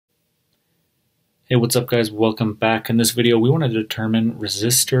Hey, what's up guys? Welcome back. In this video, we want to determine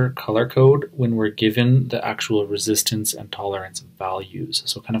resistor color code when we're given the actual resistance and tolerance values.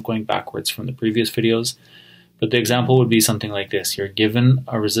 So kind of going backwards from the previous videos, but the example would be something like this. You're given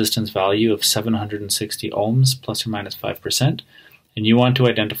a resistance value of 760 ohms plus or minus 5%, and you want to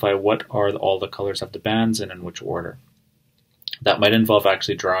identify what are all the colors of the bands and in which order. That might involve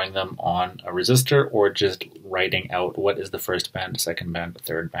actually drawing them on a resistor or just writing out what is the first band, second band,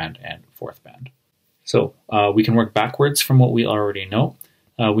 third band, and fourth band. So we can work backwards from what we already know.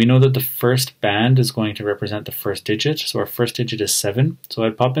 We know that the first band is going to represent the first digit. So our first digit is 7. So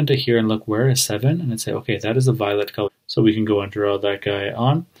I'd pop into here and look, where is 7? And I'd say, okay, that is a violet color. So we can go and draw that guy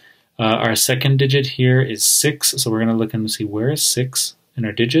on. Our second digit here is 6. So we're going to look and see where is 6 in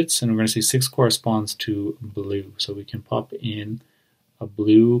our digits. And we're going to see 6 corresponds to blue. So we can pop in a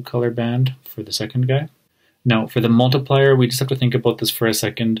blue color band for the second guy. Now for the multiplier, we just have to think about this for a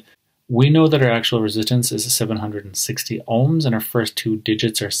second. We know that our actual resistance is 760 ohms and our first two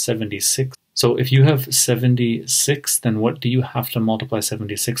digits are 76. So if you have 76, then what do you have to multiply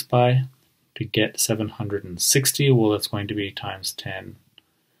 76 by to get 760? Well, it's going to be times 10,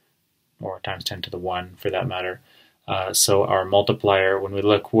 or times 10 to the 1 for that matter. So our multiplier, when we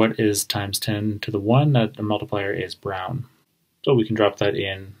look, what is times 10 to the 1? That the multiplier is brown. So we can drop that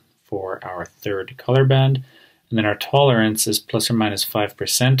in for our third color band. And then our tolerance is plus or minus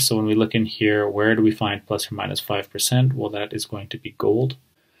 5%. So when we look in here, where do we find plus or minus 5%? Well, that is going to be gold.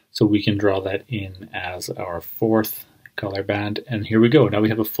 So we can draw that in as our fourth color band. And here we go. Now we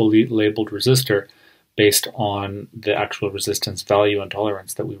have a fully labeled resistor based on the actual resistance value and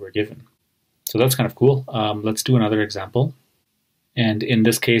tolerance that we were given. So that's kind of cool. Let's do another example. And in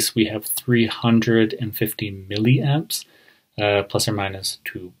this case, we have 350 milliamps, plus or minus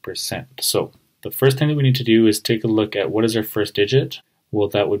 2%. So the first thing that we need to do is take a look at what is our first digit. Well,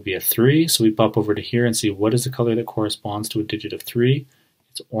 that would be a 3. So we pop over to here and see what is the color that corresponds to a digit of 3.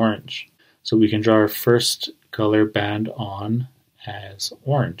 It's orange. So we can draw our first color band on as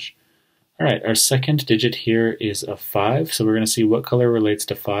orange. All right, our second digit here is a 5. So we're going to see what color relates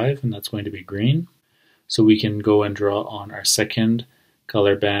to 5, and that's going to be green. So we can go and draw on our second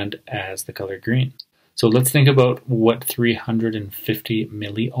color band as the color green. So let's think about what 350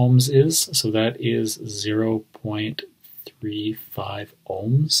 milliohms is. So that is 0.35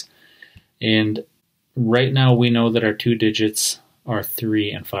 ohms. And right now we know that our two digits are 3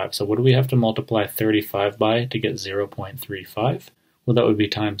 and 5. So what do we have to multiply 35 by to get 0.35? Well, that would be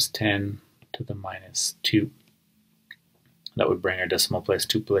times 10 to the minus 2. That would bring our decimal place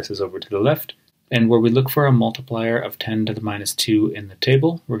 2 places over to the left. And where we look for a multiplier of 10 to the minus 2 in the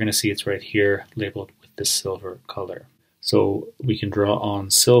table, we're going to see it's right here labeled the silver color. So we can draw on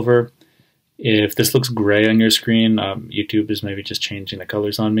silver. If this looks gray on your screen, YouTube is maybe just changing the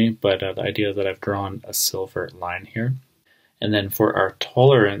colors on me, but the idea is that I've drawn a silver line here. And then for our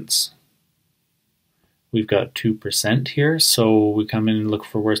tolerance, we've got 2% here. So we come in and look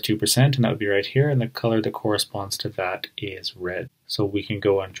for where's 2%, and that would be right here, and the color that corresponds to that is red. So we can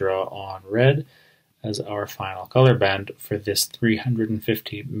go and draw on red as our final color band for this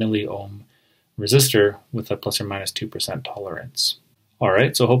 350 milliohm resistor with a plus or minus 2% tolerance.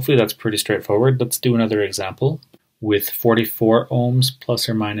 Alright, so hopefully that's pretty straightforward. Let's do another example with 44 ohms plus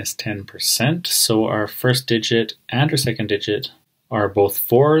or minus 10%. So our first digit and our second digit are both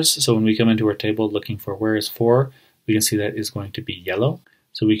 4s. So when we come into our table looking for where is 4, we can see that is going to be yellow.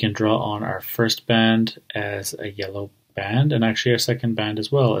 So we can draw on our first band as a yellow band, and actually our second band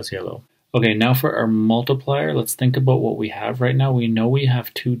as well as yellow. Okay, now for our multiplier, let's think about what we have right now. We know we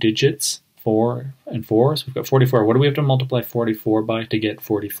have two digits, 4 and 4, so we've got 44. What do we have to multiply 44 by to get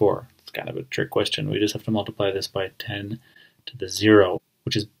 44? It's kind of a trick question. We just have to multiply this by 10 to the 0,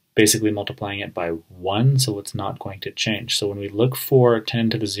 which is basically multiplying it by 1, so it's not going to change. So when we look for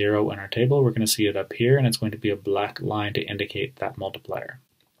 10 to the 0 in our table, we're going to see it up here, and it's going to be a black line to indicate that multiplier.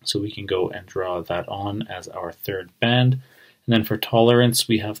 So we can go and draw that on as our third band. And then for tolerance,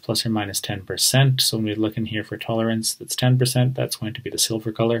 we have plus or minus 10%. So when we look in here for tolerance, that's 10%. That's going to be the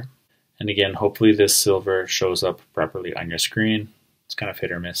silver color. And again, hopefully this silver shows up properly on your screen. It's kind of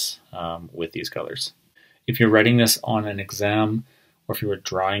hit or miss with these colors. If you're writing this on an exam, or if you were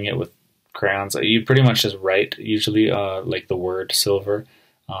drawing it with crayons, you pretty much just write usually like the word silver.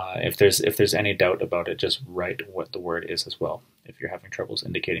 If there's any doubt about it, just write what the word is as well, if you're having troubles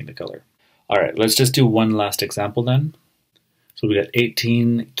indicating the color. All right, let's just do one last example then. So we got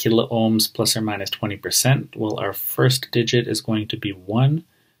 18 kiloohms plus or minus 20%. Well, our first digit is going to be 1.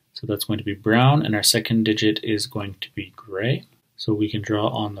 So that's going to be brown, and our second digit is going to be gray. So we can draw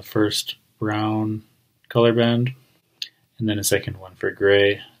on the first brown color band, And then a second one for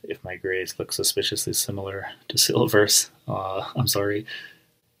gray, if my grays look suspiciously similar to silvers. I'm sorry.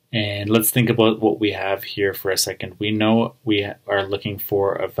 And let's think about what we have here for a second. We know we are looking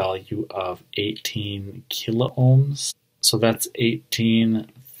for a value of 18 kiloohms. So that's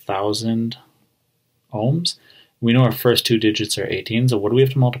 18,000 ohms. We know our first two digits are 18, so what do we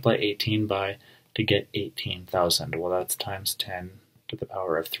have to multiply 18 by to get 18,000? Well, that's times 10 to the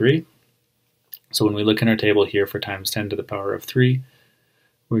power of 3. So when we look in our table here for times 10 to the power of 3,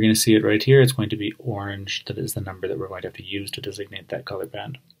 we're going to see it right here. It's going to be orange. That is the number that we're going to have to use to designate that color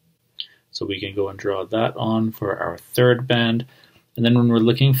band. So we can go and draw that on for our third band. And then when we're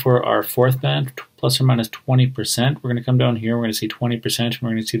looking for our fourth band, plus or minus 20%, we're going to come down here, we're going to see 20%, and we're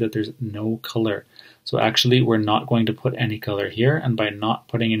going to see that there's no color. So actually, we're not going to put any color here, and by not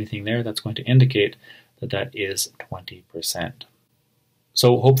putting anything there, that's going to indicate that that is 20%.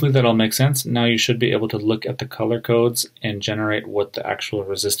 So hopefully that all makes sense. Now you should be able to look at the color codes and generate what the actual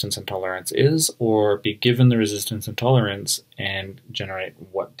resistance and tolerance is, or be given the resistance and tolerance and generate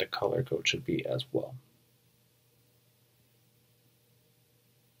what the color code should be as well.